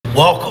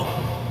Welcome.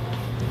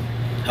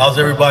 How's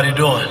everybody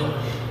doing?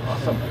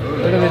 Awesome.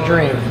 Living the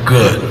dream.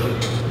 Good.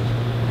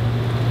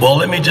 Well,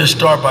 let me just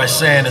start by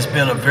saying it's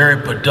been a very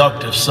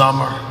productive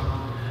summer.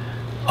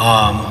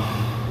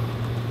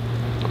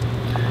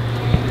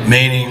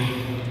 Meaning,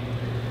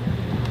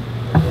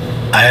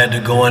 I had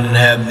to go in and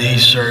have knee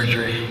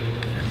surgery,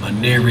 my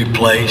knee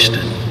replaced,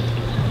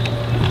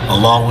 and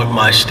along with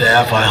my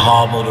staff, I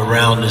hobbled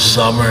around this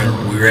summer,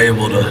 and we were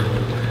able to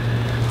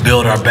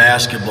build our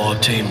basketball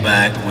team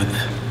back with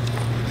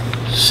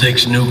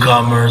 6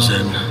 newcomers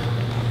and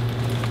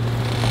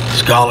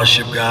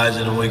scholarship guys,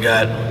 and then we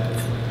got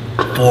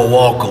 4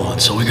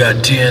 walk-ons. So we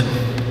got 10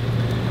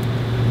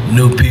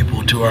 new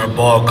people to our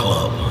ball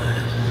club.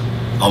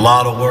 A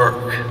lot of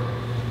work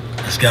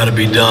has got to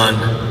be done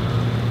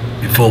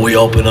before we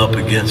open up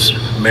against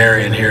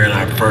Marion here in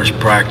our first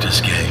practice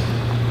game.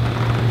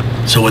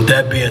 So with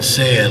that being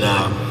said,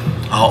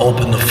 I'll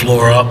open the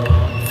floor up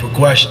for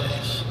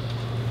questions.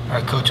 All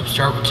right, Coach, we'll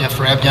start with Jeff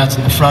Rabdance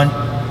in the front.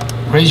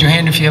 Raise your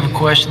hand if you have a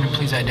question, and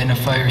please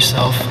identify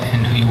yourself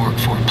and who you work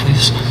for,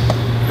 please.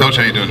 Coach,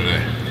 how you doing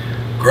today?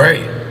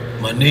 Great.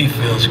 My knee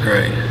feels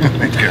great.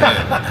 Good.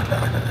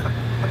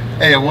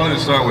 Hey, I wanted to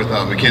start with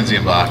Mackenzie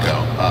and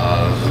Baco.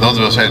 Those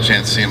of us who had a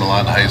chance to see him a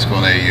lot in high school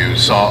and AU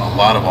saw a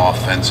lot of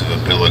offensive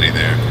ability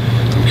there.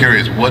 I'm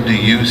curious, what do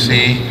you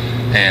see,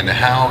 and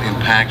how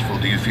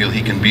impactful do you feel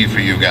he can be for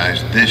you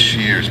guys this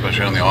year,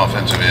 especially on the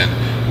offensive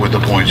end, with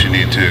the points you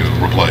need to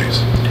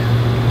replace?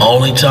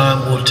 Only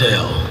time will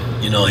tell.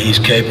 You know, he's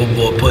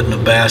capable of putting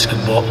the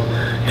basketball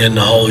in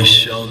the hole. He's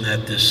shown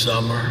that this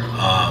summer.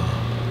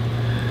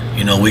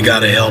 You know, we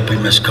got to help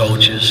him as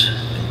coaches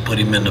and put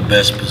him in the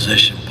best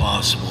position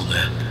possible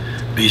to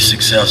be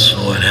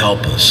successful and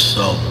help us.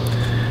 So,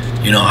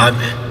 you know,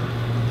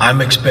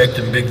 I'm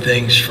expecting big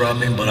things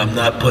from him, but I'm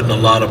not putting a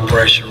lot of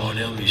pressure on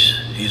him.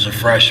 He's a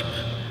freshman.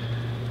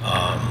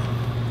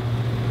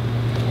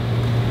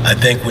 I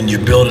think when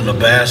you're building a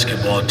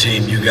basketball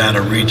team, you got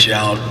to reach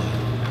out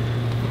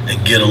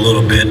and get a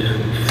little bit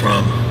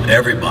from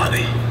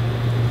everybody.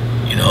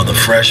 You know, the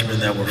freshmen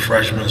that were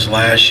freshmen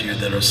last year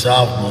that are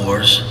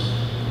sophomores,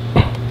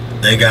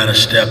 they got to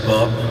step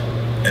up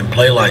and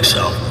play like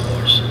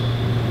sophomores.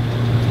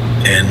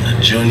 And the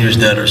juniors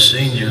that are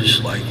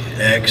seniors, like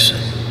X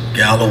and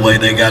Galloway,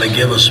 they got to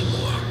give us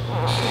more.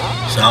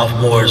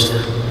 Sophomores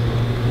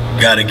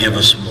got to give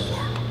us more.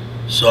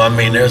 So, I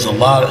mean, there's a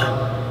lot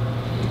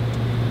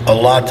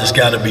that's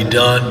got to be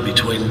done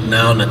between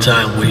now and the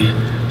time we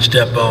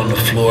step on the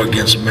floor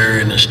against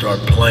Marion and start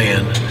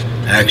playing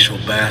actual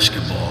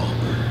basketball.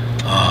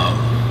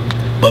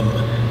 But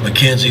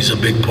Mackenzie's a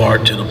big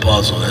part to the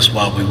puzzle. That's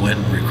why we went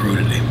and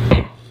recruited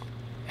him.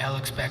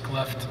 Alex back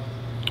left.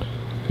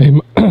 Hey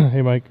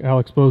Mike,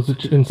 Alex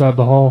Bozich inside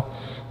the hall.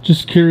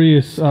 Just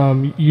curious,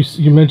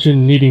 you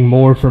mentioned needing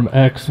more from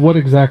X. What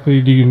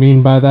exactly do you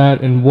mean by that,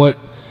 and what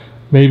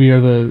maybe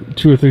are the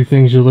 2 or 3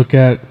 things you look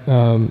at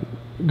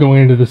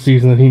going into the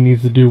season that he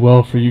needs to do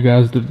well for you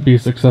guys to be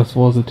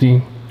successful as a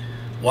team?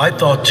 Well, I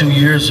thought 2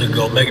 years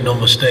ago, make no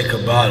mistake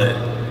about it,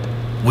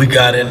 we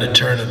got in the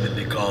tournament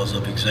because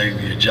of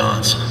Xavier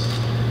Johnson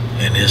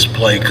and his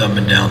play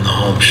coming down the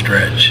home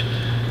stretch.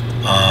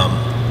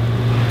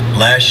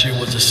 Last year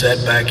was a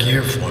setback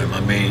year for him.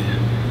 I mean,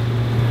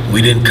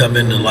 we didn't come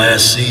into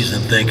last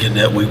season thinking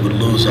that we would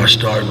lose our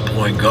starting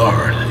point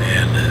guard,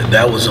 and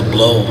that was a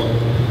blow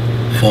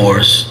for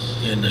us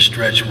in the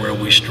stretch where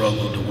we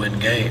struggled to win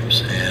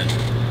games. And,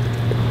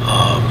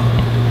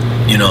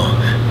 you know,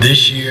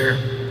 this year,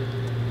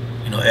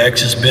 you know,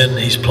 X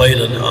he's played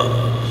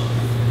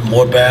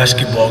more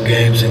basketball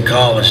games in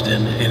college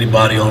than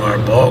anybody on our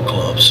ball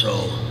club.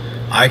 So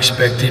I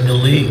expect him to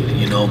lead,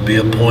 you know, be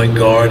a point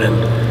guard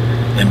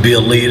and be a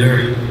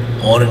leader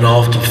on and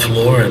off the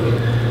floor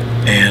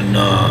and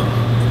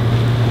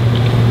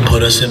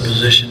put us in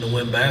position to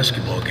win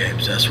basketball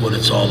games. That's what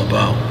it's all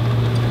about.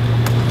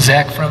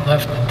 Zach front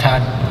left, and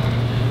Todd.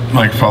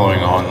 Mike,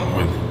 following on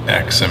with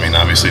X, I mean,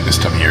 obviously this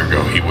time a year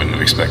ago, he wouldn't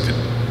have expected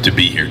to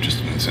be here just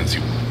in the sense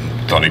he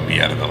thought he'd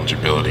be out of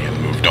eligibility and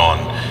moved on.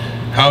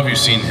 How have you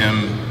seen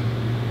him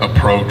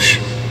approach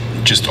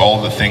just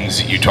all the things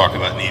that you talk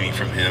about needing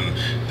from him,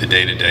 the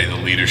day-to-day, the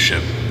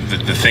leadership,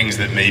 the things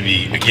that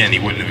maybe, again, he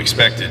wouldn't have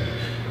expected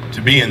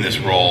to be in this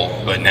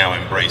role, but now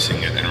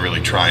embracing it and really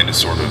trying to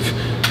sort of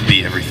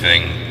be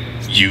everything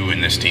you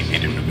and this team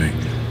need him to be?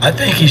 I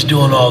think he's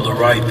doing all the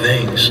right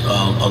things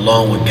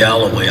along with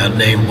Galloway. I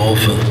named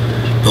both of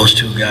those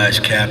 2 guys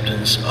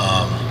captains.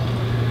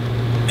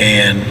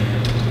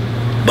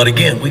 But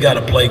again, we got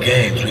to play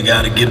games. We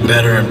got to get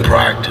better in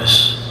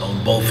practice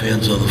on both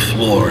ends of the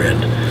floor,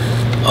 and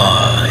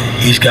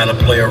he's got to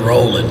play a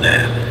role in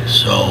that.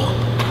 So,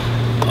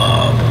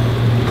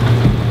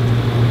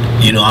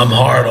 you know, I'm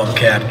hard on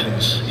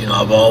captains. You know,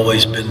 I've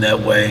always been that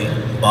way.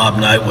 Bob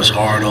Knight was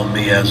hard on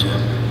me as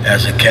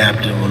a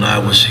captain when I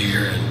was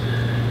here. And,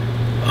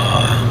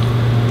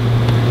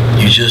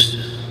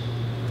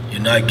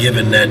 you're not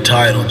given that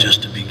title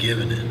just to be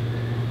given it.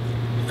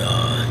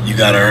 You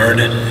got to earn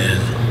it,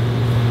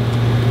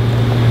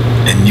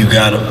 And you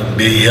got to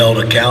be held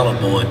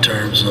accountable in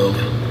terms of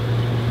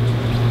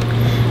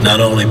not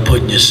only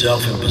putting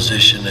yourself in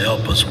position to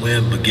help us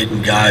win, but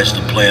getting guys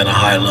to play at a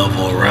high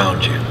level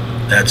around you.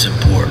 That's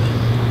important.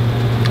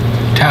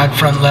 Todd,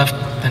 front left,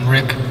 then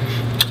Rick.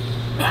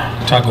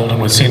 Todd Golden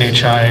with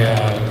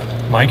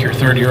CNHI. Mike, your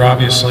third year,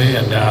 obviously,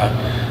 and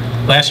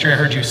last year I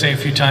heard you say a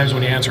few times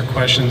when you answered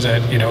questions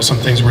that, you know, some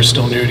things were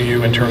still new to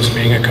you in terms of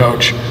being a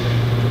coach.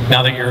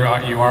 Now that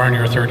you are in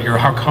your third year,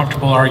 how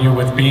comfortable are you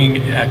with being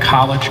a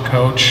college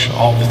coach,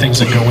 all the things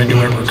that go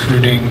into it,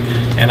 recruiting,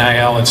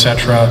 NIL,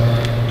 etc.?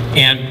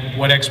 And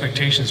what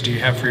expectations do you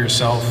have for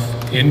yourself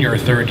in your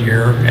third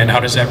year, and how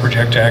does that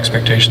project to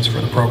expectations for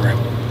the program?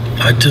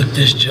 I took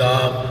this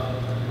job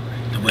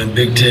to win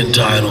Big Ten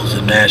titles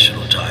and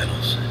national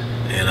titles,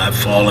 and I've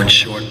fallen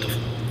short the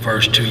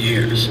first 2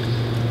 years.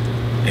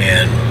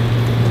 And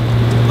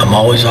I'm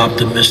always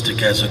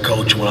optimistic as a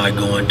coach when I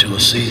go into a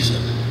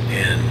season,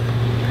 and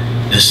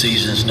this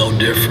season's no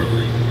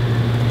differently.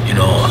 You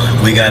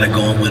know, we got to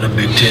go and win a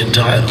Big Ten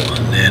title,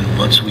 and then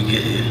once we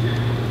get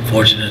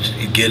fortunate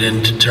to get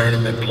into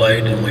tournament play,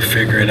 then we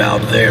figure it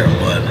out there.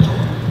 But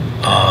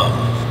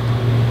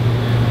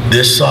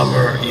this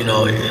summer, you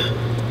know,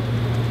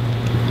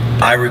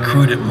 I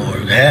recruited more.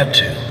 We had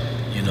to.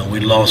 You know, we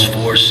lost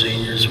 4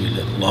 seniors. We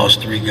lost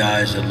 3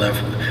 guys that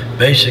left.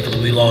 Basically,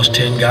 we lost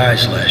 10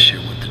 guys last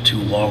year with the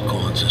 2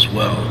 walk-ons as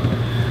well.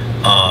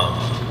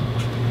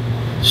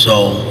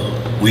 So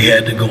we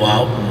had to go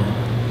out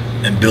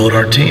and build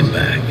our team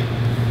back.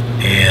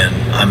 And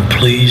I'm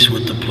pleased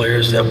with the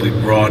players that we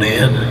brought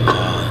in,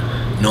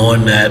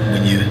 knowing that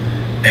when you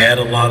add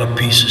a lot of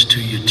pieces to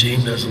your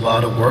team, there's a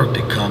lot of work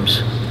that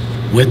comes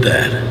with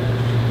that.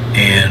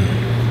 And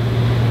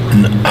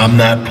I'm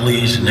not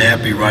pleased and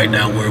happy right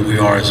now where we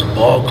are as a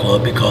ball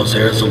club, because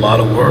there's a lot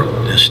of work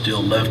that's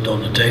still left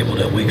on the table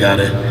that we got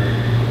to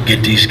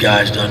get these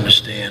guys to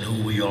understand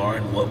who we are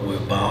and what we're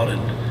about,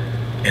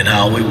 and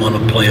how we want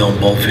to play on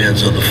both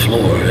ends of the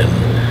floor.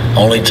 And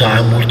only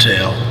time will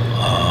tell.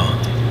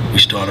 We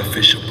start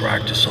official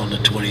practice on the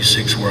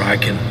 26th, where I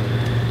can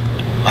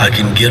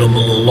get them a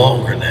little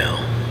longer now.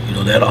 You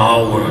know, that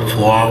hour,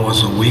 4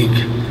 hours a week,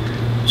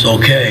 it's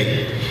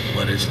okay,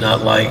 but it's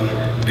not like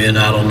being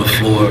out on the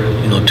floor,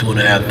 you know,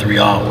 2.5, 3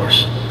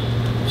 hours.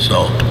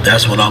 So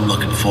that's what I'm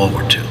looking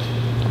forward to.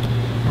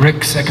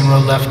 Rick, second row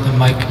left, then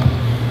Mike.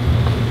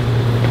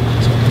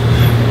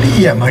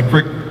 Yeah, Mike,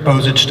 Rick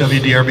Bozich,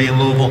 WDRB in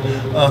Louisville.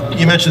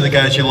 You mentioned the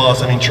guys you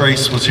lost. I mean,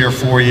 Trace was here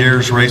 4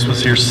 years, Race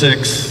was here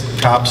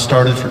 6, Cobb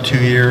started for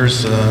 2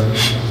 years.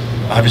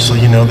 Obviously,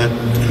 you know that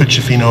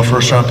Uchifino,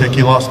 first-round pick.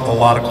 You lost a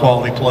lot of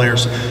quality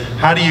players.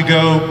 How do you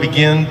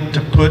begin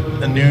to put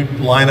a new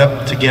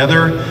lineup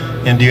together,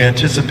 and do you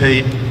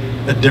anticipate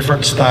a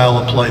different style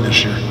of play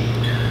this year?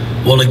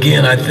 Well,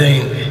 again, I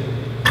think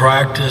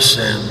practice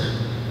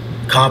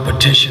and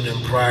competition in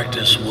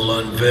practice will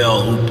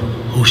unveil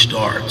who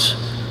starts.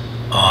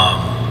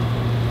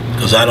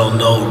 Because I don't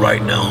know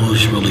right now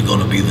who's really going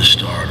to be the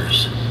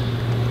starters.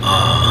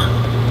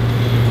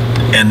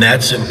 And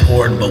that's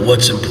important, but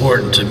what's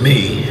important to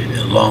me,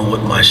 along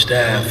with my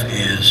staff,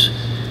 is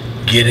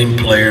getting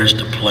players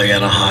to play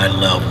at a high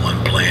level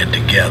and playing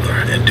together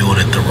and doing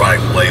it the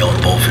right way on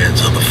both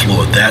ends of the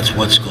floor. That's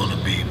what's going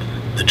to be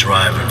the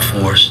driving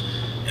force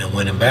in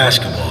winning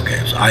basketball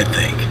games, I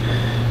think.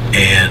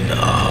 And,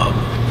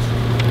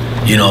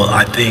 you know,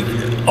 I think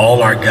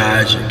all our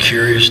guys are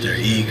curious, they're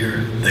eager,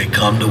 they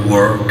come to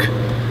work,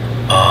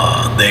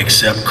 they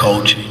accept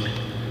coaching.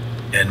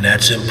 And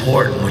that's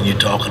important when you're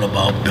talking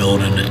about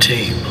building a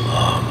team.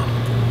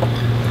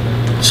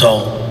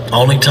 So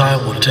only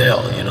time will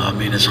tell. You know, I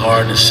mean, it's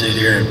hard to sit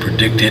here and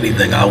predict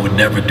anything. I would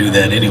never do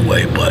that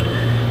anyway. But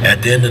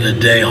at the end of the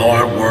day,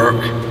 hard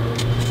work,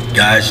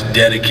 guys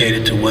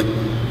dedicated to what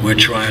we're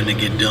trying to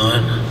get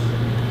done,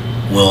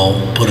 will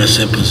put us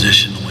in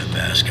position to win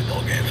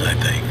basketball games, I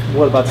think.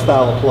 What about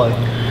style of play?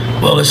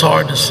 Well, it's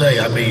hard to say.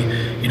 I mean,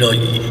 you know,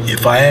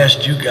 if I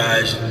asked you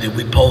guys, did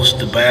we post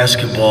the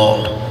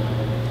basketball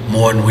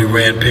more than we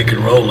ran pick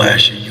and roll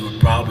last year, you would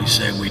probably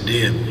say we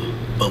did,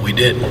 but we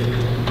didn't.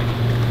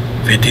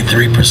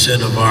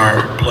 53% of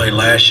our play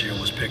last year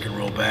was pick and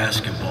roll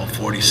basketball,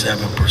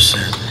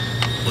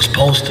 47% was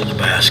posting the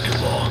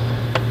basketball,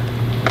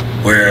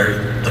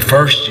 where the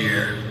first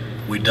year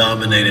we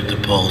dominated the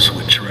post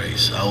with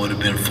Trace. I would have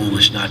been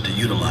foolish not to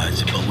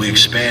utilize it, but we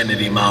expanded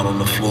him out on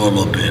the floor a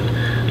little bit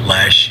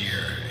last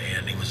year,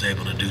 and he was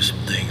able to do some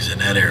things in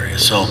that area.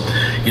 So,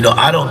 you know,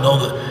 I don't know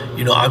that.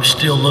 You know, I'm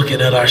still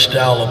looking at our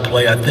style of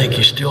play. I think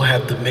you still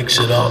have to mix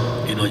it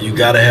up. You know, you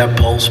got to have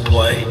post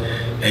play,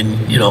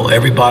 and, you know,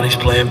 everybody's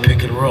playing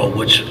pick and roll,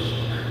 which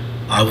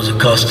I was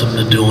accustomed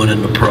to doing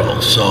in the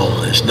pros.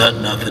 So it's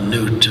nothing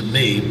new to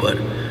me, but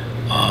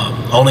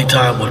only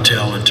time will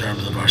tell in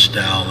terms of our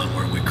style and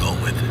where we go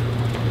with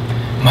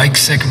it. Mike,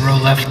 second row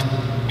left.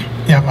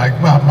 Yeah,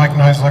 Mike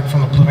Neisluck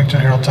from the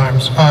Bloomington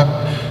Herald-Times.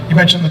 You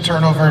mentioned the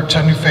turnover,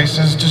 10 new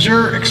faces. Does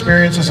your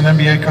experience as an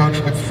NBA coach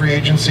with free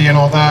agency and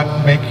all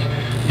that make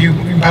you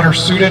better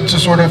suited to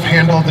sort of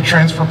handle the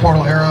transfer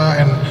portal era?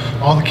 And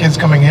all the kids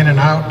coming in and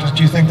out.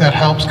 Do you think that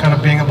helps kind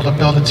of being able to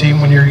build a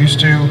team when you're used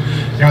to,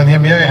 in the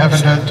NBA,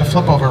 having to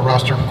flip over a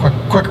roster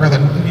quicker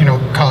than,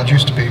 college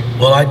used to be?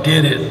 Well, I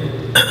did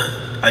it.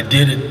 I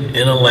did it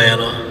in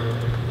Atlanta,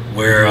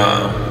 where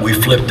we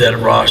flipped that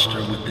roster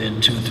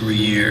within 2-3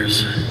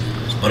 years.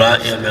 But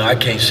I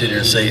can't sit here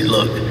and say,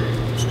 look,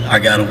 I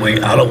gotta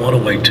wait. I don't want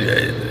to wait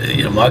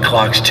till my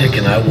clock's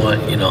ticking. I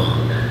want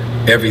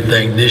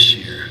everything this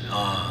year.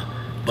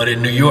 But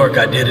in New York,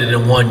 I did it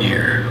in 1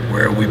 year,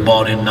 where we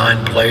bought in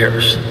 9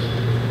 players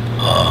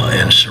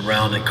and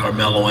surrounded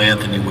Carmelo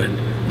Anthony with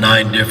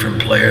 9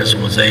 different players,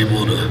 and was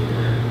able to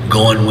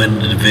go and win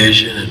the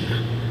division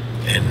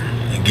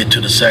and get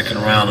to the second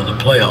round of the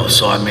playoffs.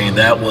 So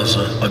that was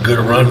a good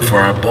run for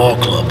our ball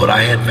club. But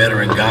I had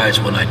veteran guys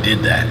when I did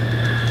that.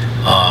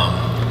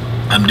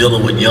 I'm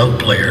dealing with young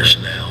players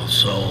now,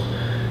 so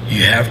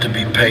you have to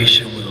be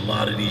patient with a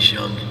lot of these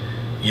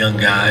young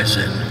guys,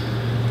 and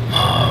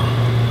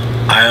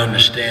I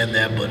understand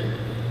that, but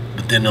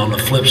then on the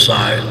flip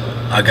side,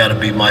 I got to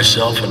be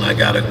myself, and I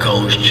got to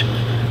coach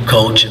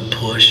and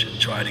push and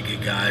try to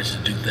get guys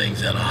to do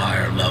things at a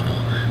higher level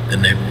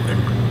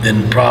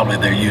than probably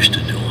they're used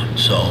to doing.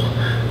 So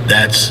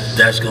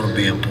that's going to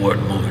be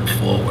important moving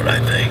forward, I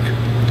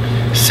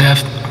think.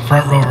 Seth,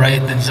 front row right,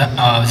 then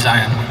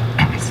Zion.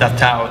 Seth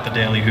Tao with the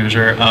Daily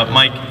Hoosier.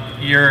 Mike,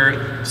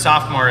 your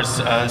sophomores,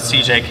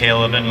 CJ,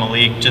 Caleb, and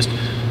Malik,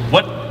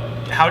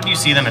 how do you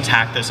see them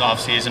attack this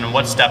offseason, and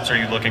what steps are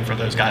you looking for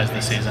those guys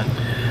this season?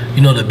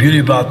 The beauty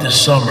about this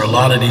summer, a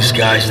lot of these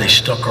guys, they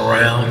stuck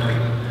around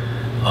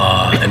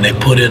and they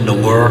put in the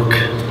work,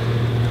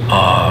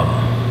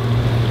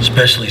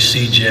 especially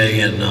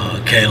CJ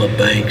and Caleb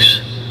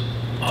Banks.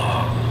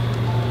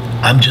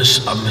 I'm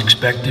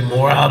expecting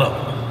more out of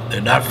them.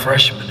 They're not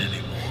freshmen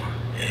anymore,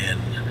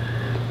 and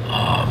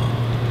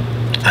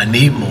I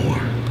need more.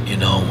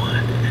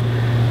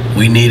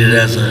 We need it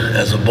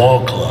as a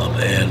ball club,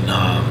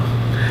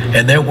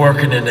 and they're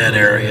working in that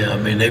area.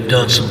 They've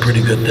done some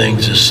pretty good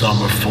things this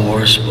summer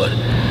for us, but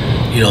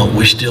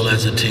we still,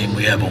 as a team,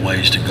 we have a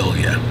ways to go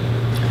yet.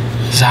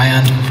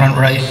 Zion, front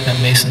right,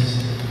 then Mason.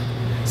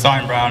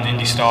 Zion Brown,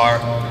 Indy Star.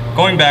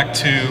 Going back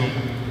to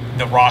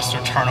the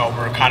roster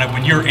turnover, kind of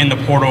when you're in the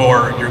portal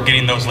or you're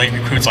getting those late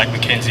recruits like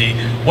McKenzie,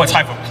 what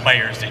type of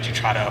players did you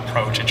try to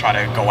approach and try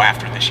to go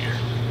after this year?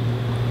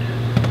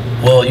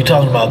 Well, you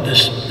talking about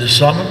this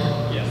summer?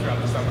 Yes, throughout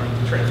the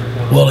summer, the transfer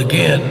portal. Well,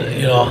 again,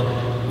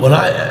 when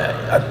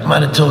I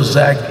might have told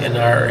Zach in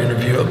our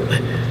interview,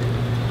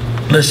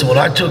 listen, when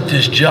I took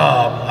this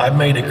job, I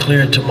made it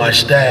clear to my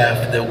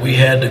staff that we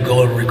had to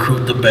go and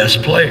recruit the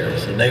best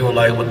players. And they were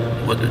like,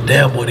 what the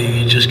damn, Woody,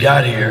 you just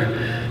got here.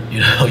 You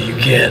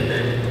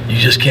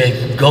just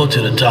can't go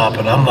to the top.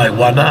 And I'm like,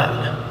 why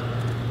not?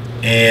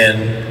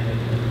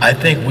 And I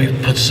think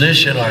we've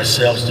positioned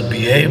ourselves to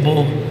be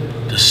able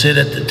to sit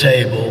at the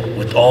table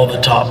with all the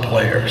top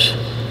players.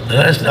 And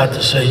that's not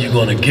to say you're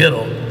going to get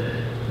them,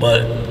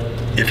 but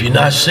if you're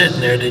not sitting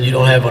there, then you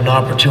don't have an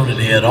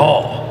opportunity at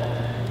all.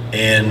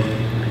 And,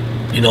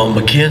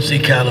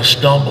 McKenzie kind of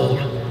stumbled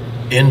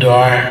into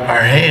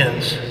our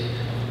hands,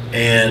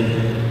 and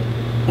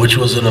which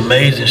was an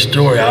amazing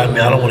story. I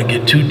don't want to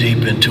get too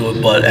deep into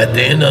it, but at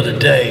the end of the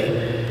day,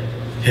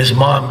 his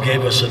mom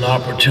gave us an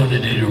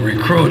opportunity to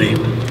recruit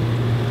him.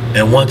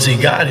 And once he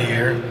got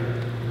here,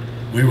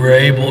 we were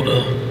able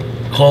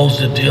to close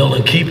the deal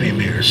and keep him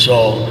here.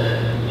 So,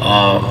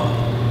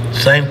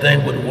 same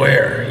thing with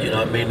Ware.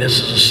 This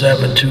is a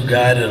 7-2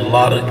 guy that a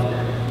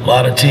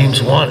lot of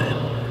teams wanted,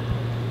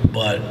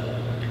 but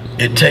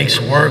it takes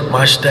work.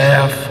 My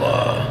staff,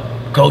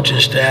 coaching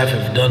staff,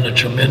 have done a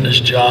tremendous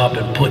job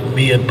in putting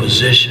me in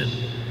position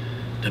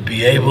to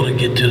be able to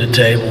get to the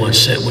table and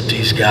sit with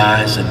these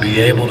guys and be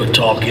able to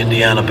talk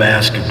Indiana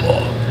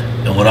basketball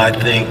and what I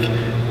think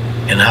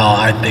and how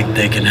I think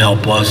they can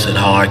help us and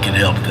how I can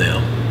help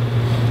them.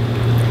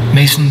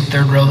 Mason,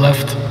 third row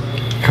left.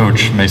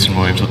 Coach Mason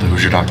Williams with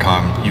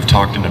thehoosier.com. You've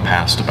talked in the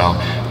past about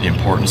the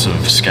importance of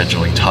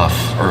scheduling tough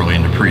early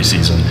into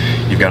preseason.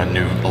 You've got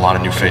a lot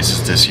of new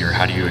faces this year.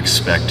 How do you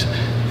expect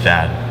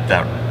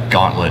that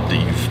gauntlet that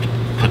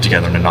you've put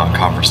together in a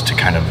non-conference to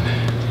kind of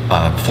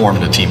form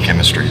the team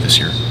chemistry this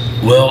year?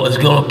 Well, it's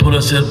going to put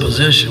us in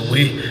position.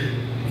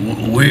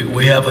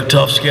 We have a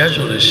tough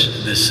schedule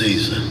this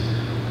season.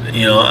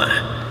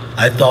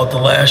 I thought the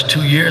last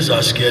 2 years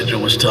our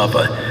schedule was tough.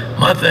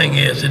 My thing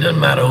is, it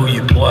doesn't matter who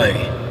you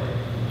play.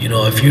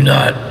 If you're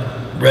not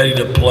ready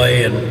to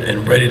play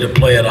and ready to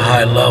play at a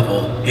high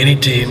level, any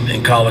team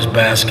in college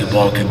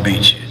basketball can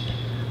beat you.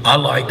 I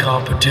like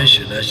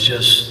competition.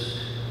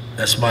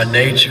 That's my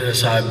nature.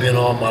 That's how I've been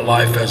all my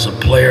life as a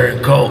player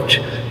and coach.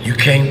 You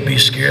can't be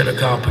scared of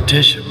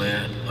competition,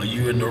 man, or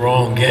you in the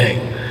wrong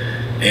game.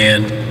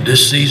 And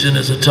this season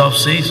is a tough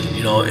season,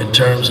 in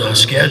terms of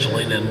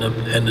scheduling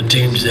and the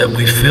teams that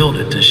we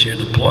fielded this year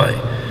to play.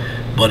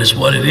 But it's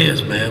what it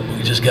is, man.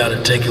 We just got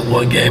to take it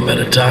one game at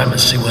a time and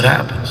see what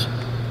happens.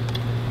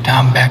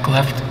 Tom, back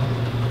left.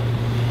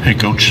 Hey,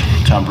 Coach.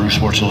 Tom Bruce,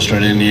 Sports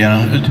Illustrated,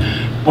 Indiana.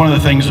 one of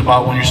the things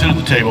about when you sit at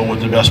the table with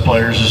the best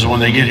players is when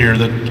they get here,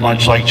 that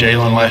much like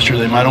Jalen last year,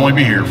 they might only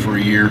be here for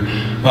a year.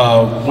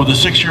 With a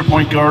 6-year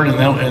point guard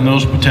and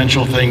those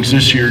potential things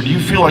this year, do you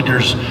feel like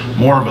there's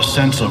more of a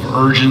sense of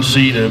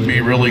urgency to be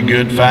really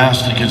good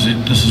fast? Because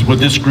this is with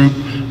this group,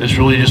 it's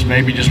really just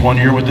maybe just 1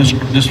 year with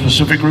this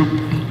specific group?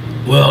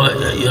 Well,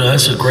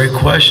 that's a great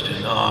question.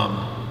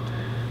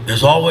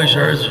 There's always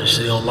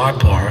urgency on my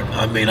part.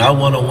 I mean, I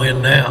want to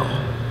win now.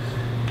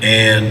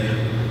 And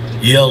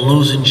yeah,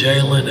 losing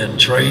Jalen and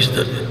Trace,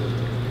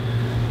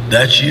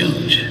 that's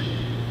huge.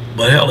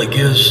 But hell, it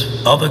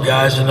gives other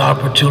guys an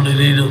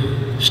opportunity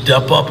to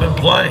step up and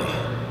play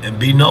and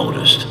be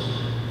noticed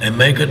and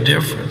make a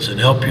difference and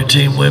help your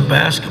team win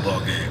basketball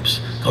games.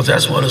 Because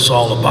that's what it's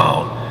all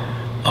about.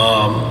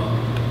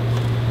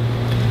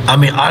 I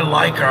mean, I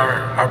like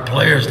our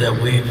players that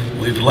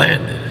we've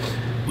landed.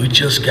 We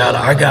just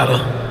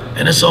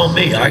and it's on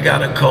me, I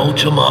gotta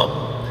coach them up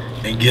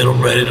and get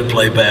them ready to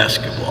play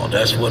basketball.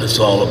 That's what it's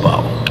all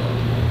about.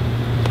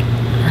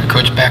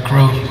 Coach Back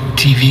Row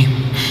TV.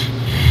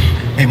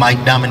 Hey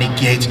Mike,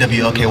 Dominique Yates,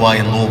 WLKY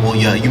in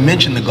Louisville. You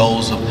mentioned the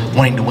goals of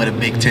wanting to win a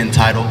Big Ten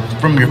title.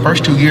 From your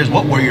first 2 years,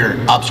 what were your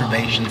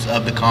observations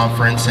of the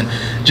conference, and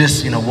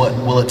just what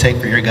will it take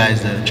for your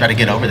guys to try to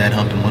get over that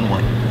hump and win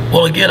one?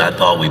 Well, again, I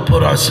thought we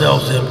put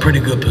ourselves in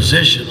pretty good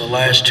position the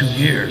last 2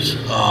 years.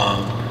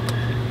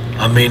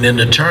 I mean, in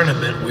the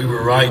tournament, we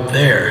were right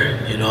there,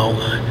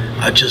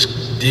 I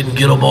just didn't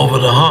get them over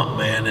the hump,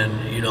 man. And,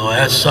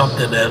 that's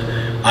something that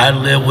I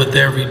live with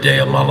every day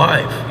of my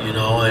life,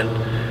 and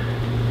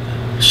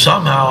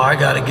somehow I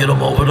got to get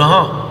them over the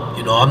hump.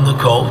 I'm the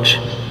coach,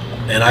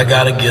 and I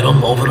got to get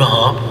them over the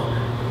hump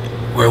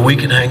where we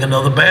can hang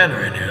another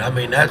banner in here. I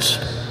mean,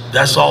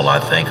 that's all I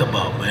think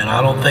about, man.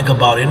 I don't think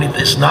about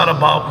anything. It's not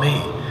about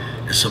me.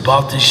 It's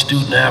about these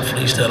student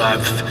athletes that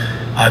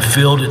I've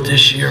fielded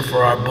this year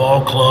for our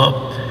ball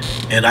club,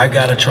 and I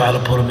got to try to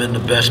put them in the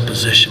best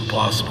position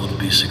possible to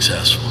be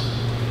successful.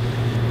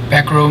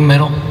 Back row,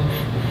 middle.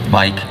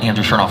 Mike,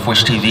 Andrew Chernoff,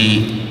 Wish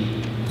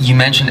TV. You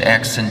mentioned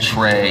X and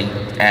Trey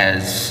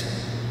as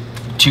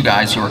two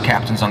guys who are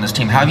captains on this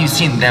team. How have you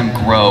seen them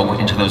grow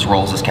into those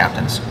roles as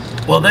captains?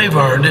 Well, they've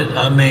earned it.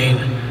 I mean,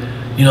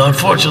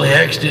 unfortunately,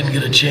 X didn't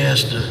get a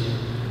chance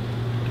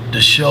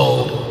to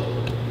show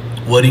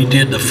what he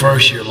did the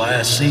first year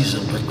last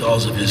season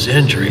because of his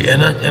injury.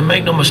 And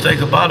make no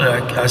mistake about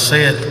it, I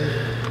said,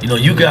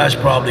 you guys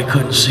probably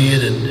couldn't see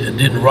it and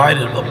didn't write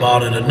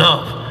about it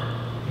enough.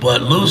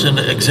 But losing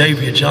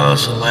Xavier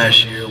Johnson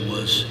last year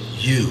was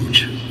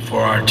huge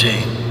for our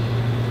team.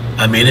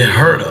 I mean, it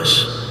hurt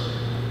us.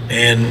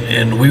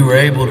 And we were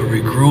able to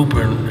regroup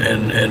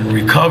and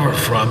recover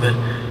from it.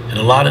 And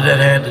a lot of that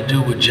had to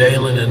do with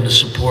Jalen and the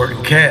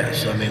supporting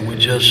cast. I mean, we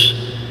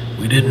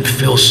didn't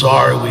feel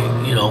sorry.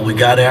 We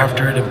got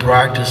after it in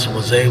practice and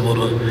was able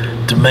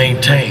to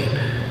maintain.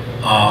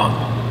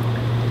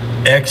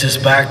 X is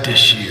back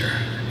this year.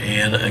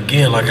 And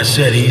again, like I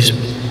said, he's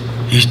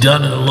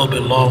done it a little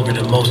bit longer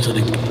than most of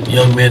the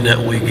young men that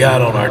we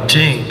got on our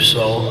team.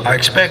 So I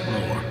expect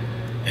more.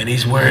 And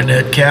he's wearing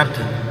that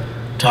captain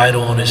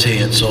title on his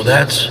head. So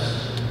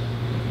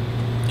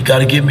you got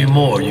to give me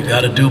more. You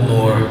got to do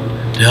more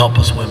to help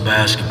us win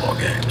basketball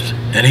games.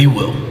 And he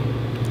will.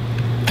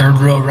 Third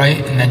row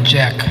right, and then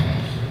Jack.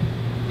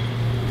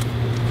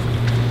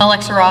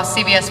 Alexa Ross,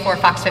 CBS 4,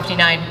 Fox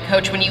 59.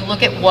 Coach, when you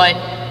look at what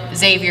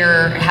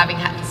Xavier having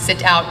had to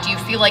sit out, do you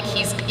feel like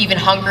he's even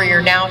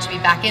hungrier now to be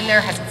back in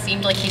there? Has it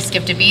seemed like he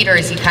skipped a beat, or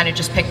is he kind of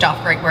just picked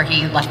off right where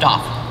he left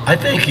off? I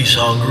think he's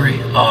hungry.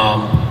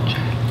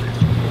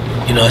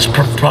 It's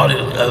probably,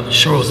 I'm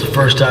sure it was the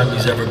first time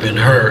he's ever been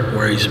hurt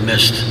where he's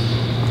missed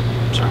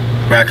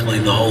practically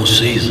the whole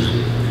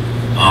season.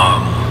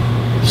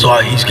 So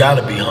he's got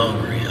to be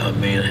hungry. I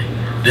mean,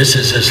 this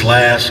is his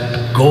last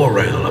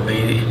go-around. I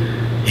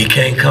mean, he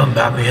can't come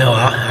back. I mean, hell,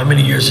 how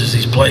many years has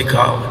he played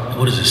college?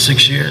 What is it,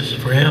 6 years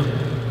for him?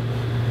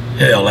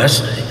 Hell,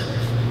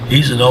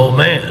 he's an old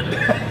man.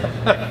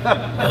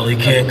 Hell, he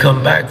can't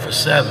come back for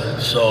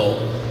 7. So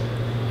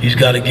he's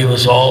got to give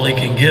us all he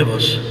can give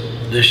us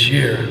this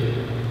year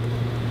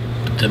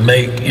to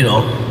make it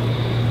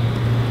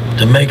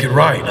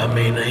right. I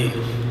mean,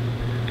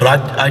 but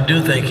I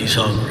do think he's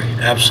hungry.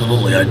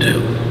 Absolutely, I do.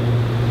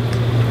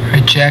 All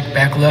right, Jack,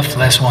 back left,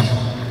 last one.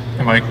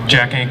 Hey Mike,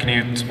 Jack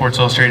Ankeny, Sports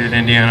Illustrated,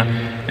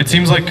 Indiana. It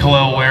seems like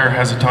Khalil Ware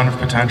has a ton of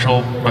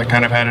potential, but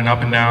kind of had an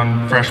up and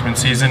down freshman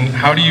season.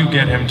 How do you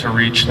get him to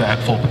reach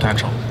that full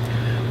potential?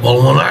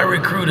 Well, when I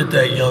recruited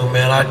that young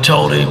man, I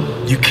told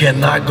him, you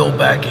cannot go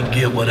back and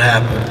get what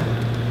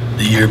happened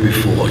the year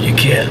before. You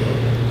can't.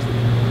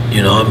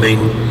 I mean,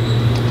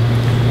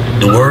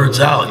 the word's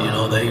out,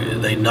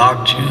 they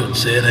knocked you and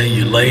said, hey,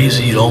 you're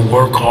lazy, you don't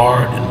work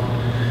hard.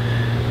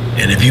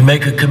 And if you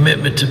make a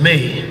commitment to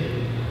me,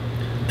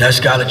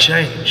 that's got to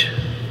change.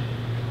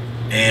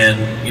 And,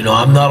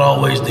 I'm not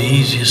always the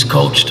easiest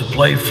coach to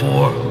play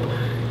for,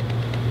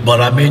 but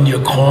I'm in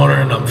your corner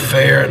and I'm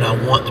fair and I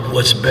want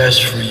what's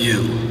best for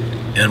you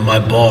and my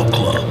ball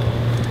club.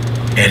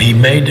 And he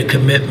made the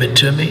commitment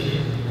to me,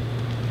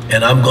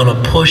 and I'm going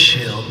to push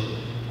him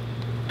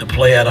to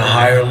play at a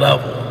higher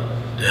level,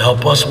 to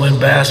help us win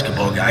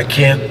basketball. I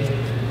can't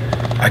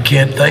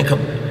think of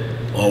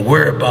or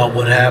worry about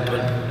what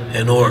happened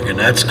in Oregon.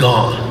 That's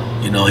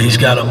gone. You know, he's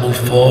got to move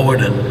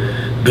forward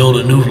and build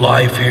a new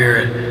life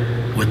here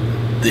with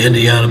the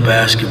Indiana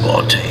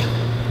basketball team.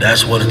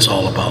 That's what it's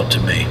all about to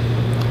me.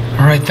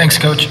 All right, thanks,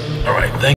 Coach. All right, thank you.